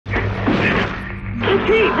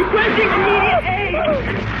Repeat, requesting immediate aid!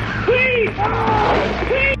 Please!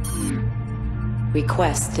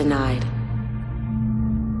 Request denied.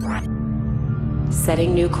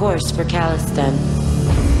 Setting new course for Caliston.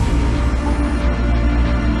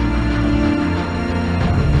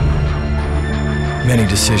 Many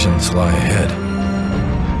decisions lie ahead.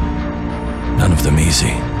 None of them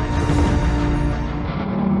easy.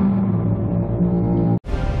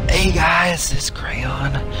 Hey guys, it's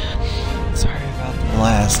Crayon. Sorry about the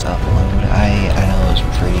last upload. I know it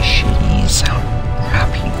was pretty shitty, sound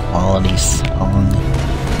crappy quality song.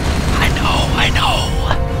 I know.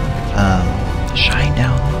 Shine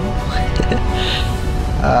down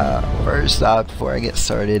low. First off, before I get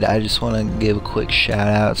started, I just want to give a quick shout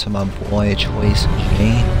out to my boy Choice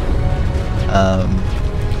J.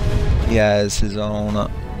 He has his own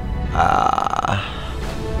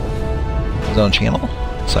channel.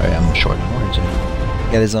 Sorry, I'm short on words. He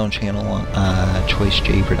got his own channel, Choice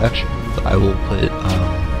J Productions. I will put,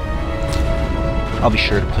 I'll be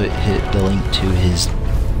sure to put the link to his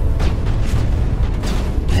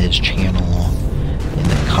channel in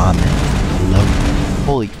the comments below.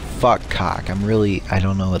 Holy fuck, cock! I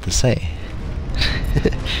don't know what to say.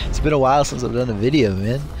 It's been a while since I've done a video,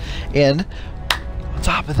 man. And on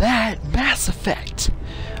top of that, Mass Effect.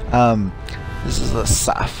 This is a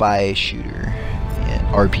sci-fi shooter.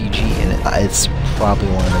 RPG, and it's probably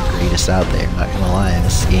one of the greatest out there. I'm not gonna lie,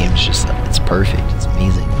 this game's just, it's perfect, it's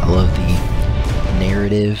amazing. I love the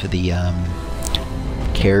narrative, the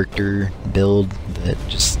character build, the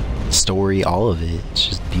just story, all of it. It's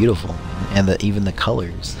just beautiful, and even the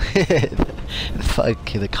colors.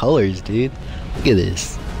 Fuck the colors, dude. Look at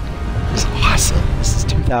this. It's awesome. This is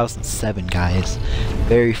 2007, guys.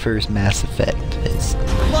 Very first Mass Effect.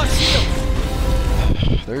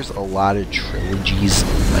 There's a lot of trilogies.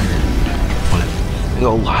 There's a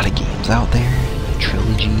lot of games out there,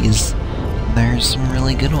 trilogies. There's some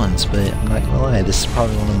really good ones, but I'm not gonna lie, this is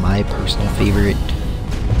probably one of my personal favorite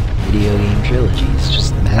video game trilogies,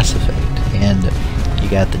 just Mass Effect. And you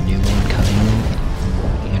got the new one coming,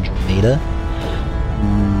 Andromeda.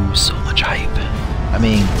 Ooh, so much hype. I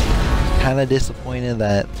mean, kind of disappointed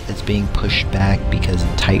that it's being pushed back because of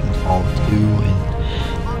Titanfall 2 and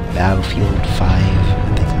Battlefield 5.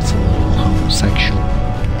 I think that's a little homosexual.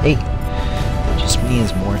 Hey, it just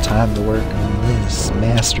means more time to work on this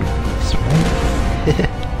masterpiece, right?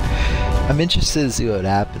 I'm interested to see what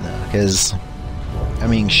happened though, because I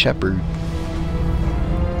mean, Shepard,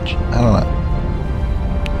 I don't know.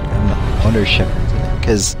 I wonder if Shepard's in it,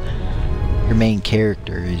 because your main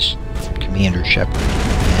character is Commander Shepard,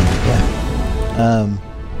 and yeah.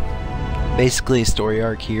 Basically, story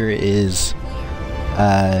arc here is.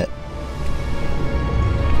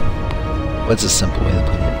 What's a simple way to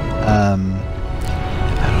put it? I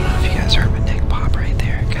don't know if you guys heard my neck pop right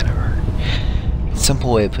there. It kind of hurt.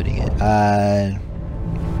 Simple way of putting it.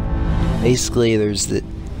 Basically, there's the.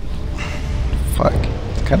 Fuck.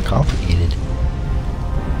 It's kind of complicated.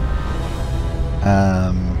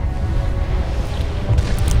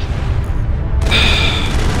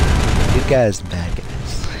 Good guys and bad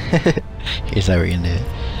guys. Here's how we're gonna do it.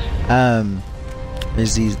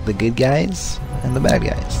 There's the good guys and the bad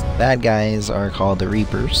guys. The bad guys are called the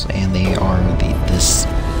Reapers, and they are this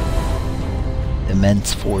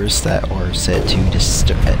immense force that are set to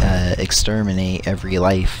exterminate every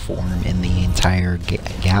life form in the entire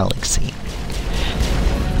galaxy.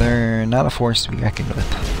 They're not a force to be reckoned with.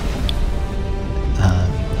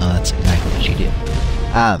 That's exactly what you do.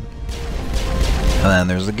 And then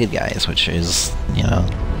there's the good guys, which is, you know,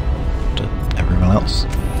 to everyone else.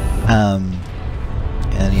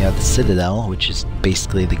 And you have the Citadel, which is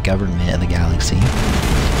basically the government of the galaxy.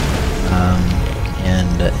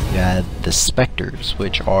 And you had the Spectres,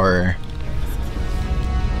 which are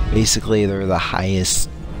basically they're the highest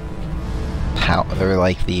power. They're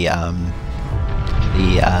like the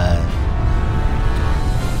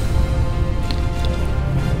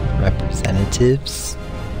representatives,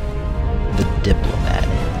 the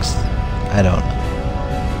diplomatics. I don't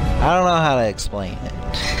know how to explain it.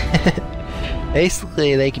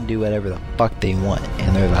 Basically, they can do whatever the fuck they want,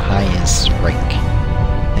 and they're the highest rank.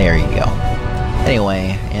 There you go.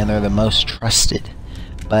 Anyway, and they're the most trusted.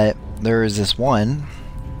 But there is this one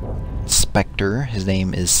Spectre, his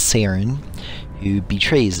name is Saren, who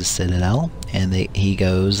betrays the Citadel, and he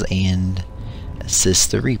goes and assists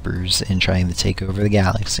the Reapers in trying to take over the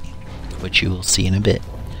galaxy, which you will see in a bit.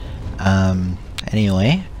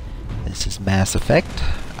 Anyway, this is Mass Effect.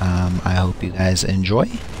 I hope you guys enjoy.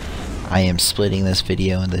 I am splitting this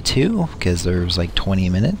video into two because there's like 20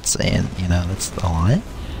 minutes, and you know, that's a lot.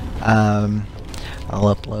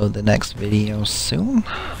 I'll upload the next video soon.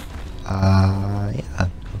 Yeah,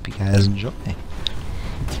 hope you guys enjoy.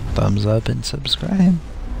 Thumbs up and subscribe.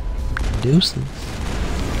 Deuces.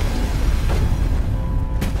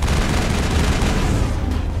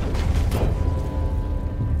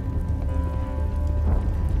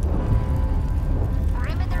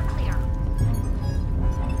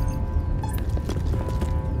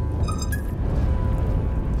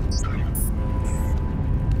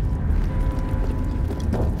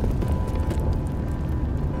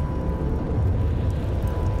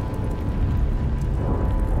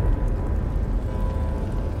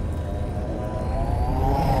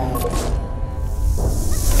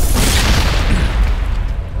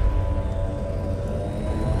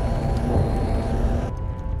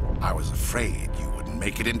 Afraid you wouldn't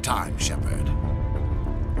make it in time, Shepard.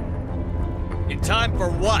 In time for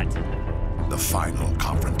what? The final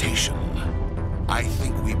confrontation. I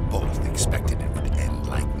think we both expected it would end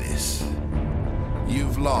like this.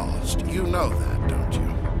 You've lost. You know that, don't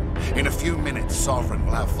you? In a few minutes, Sovereign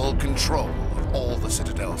will have full control of all the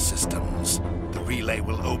Citadel systems. The relay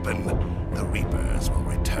will open. The Reapers will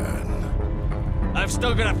return. I've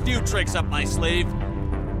still got a few tricks up my sleeve.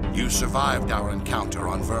 You survived our encounter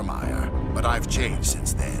on Virmire, but I've changed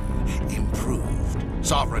since then. Improved.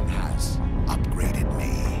 Sovereign has upgraded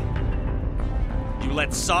me. You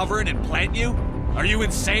let Sovereign implant you? Are you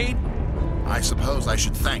insane? I suppose I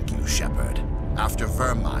should thank you, Shepard. After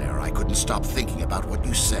Virmire, I couldn't stop thinking about what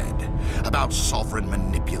you said. About Sovereign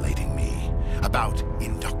manipulating me. About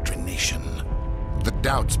indoctrination. The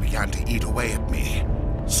doubts began to eat away at me.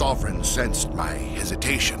 Sovereign sensed my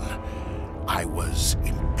hesitation. I was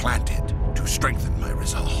implanted to strengthen my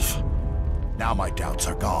resolve. Now my doubts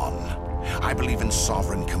are gone. I believe in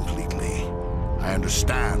Sovereign completely. I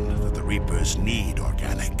understand that the Reapers need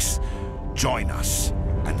organics. Join us,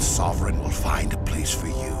 and Sovereign will find a place for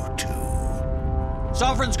you, too.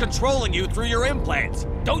 Sovereign's controlling you through your implants.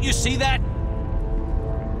 Don't you see that?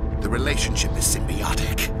 The relationship is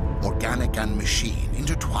symbiotic. Organic and machine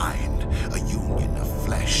intertwined. A union of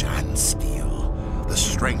flesh and steel. The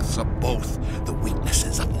strengths of both, the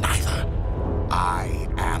weaknesses of neither. I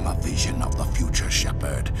am a vision of the future,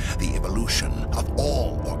 Shepard. The evolution of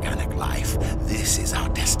all organic life. This is our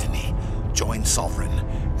destiny. Join Sovereign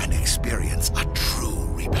and experience a true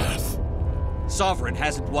rebirth. Sovereign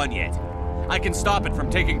hasn't won yet. I can stop it from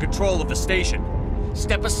taking control of the station.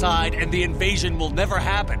 Step aside and the invasion will never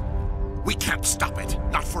happen. We can't stop it.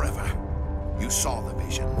 Not forever. You saw the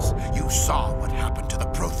visions. You saw what happened to the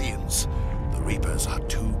Protheans. The Reapers are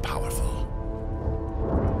too powerful.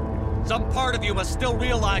 Some part of you must still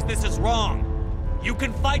realize this is wrong. You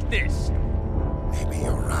can fight this. Maybe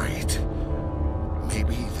you're right.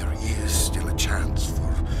 Maybe there is still a chance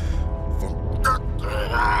for...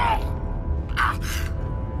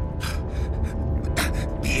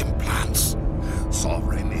 The implants.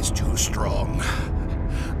 Sovereign is too strong.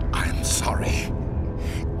 I'm sorry.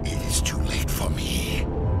 It is too late for me.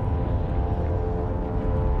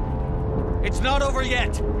 It's not over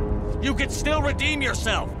yet. You can still redeem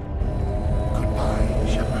yourself. Goodbye,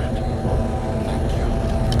 Shepard. Thank you.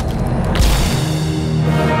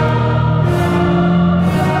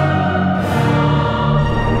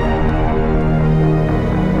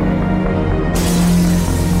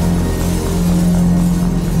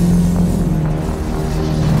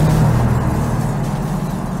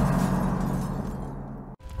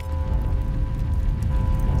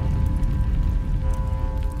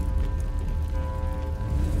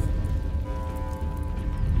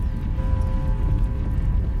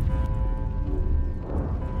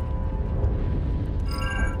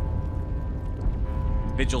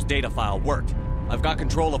 Vigil's data file worked. I've got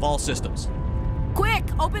control of all systems. Quick!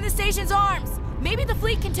 Open the station's arms! Maybe the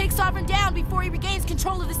fleet can take Sovereign down before he regains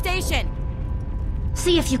control of the station.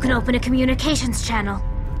 See if you can open a communications channel.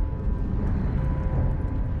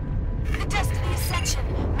 The Destiny Ascension.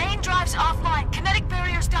 Main drives offline. Kinetic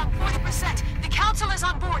barriers down 40%. The Council is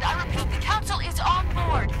on board. I repeat, the Council is on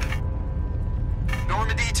board.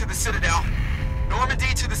 Normandy to the Citadel.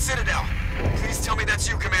 Normandy to the Citadel. Please tell me that's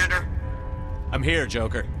you, Commander. I'm here,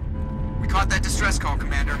 Joker. We caught that distress call,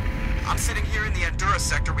 Commander. I'm sitting here in the Andura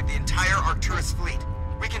sector with the entire Arcturus fleet.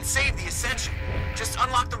 We can save the Ascension. Just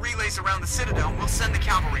unlock the relays around the Citadel and we'll send the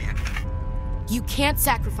cavalry in. You can't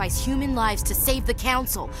sacrifice human lives to save the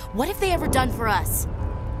Council. What have they ever done for us?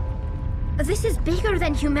 This is bigger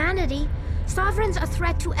than humanity. Sovereign's a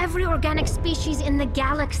threat to every organic species in the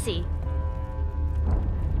galaxy.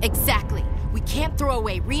 Exactly. We can't throw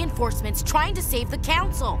away reinforcements trying to save the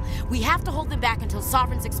Council. We have to hold them back until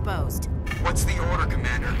Sovereign's exposed. What's the order,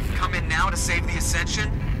 Commander? Come in now to save the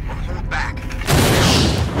Ascension? or hold back.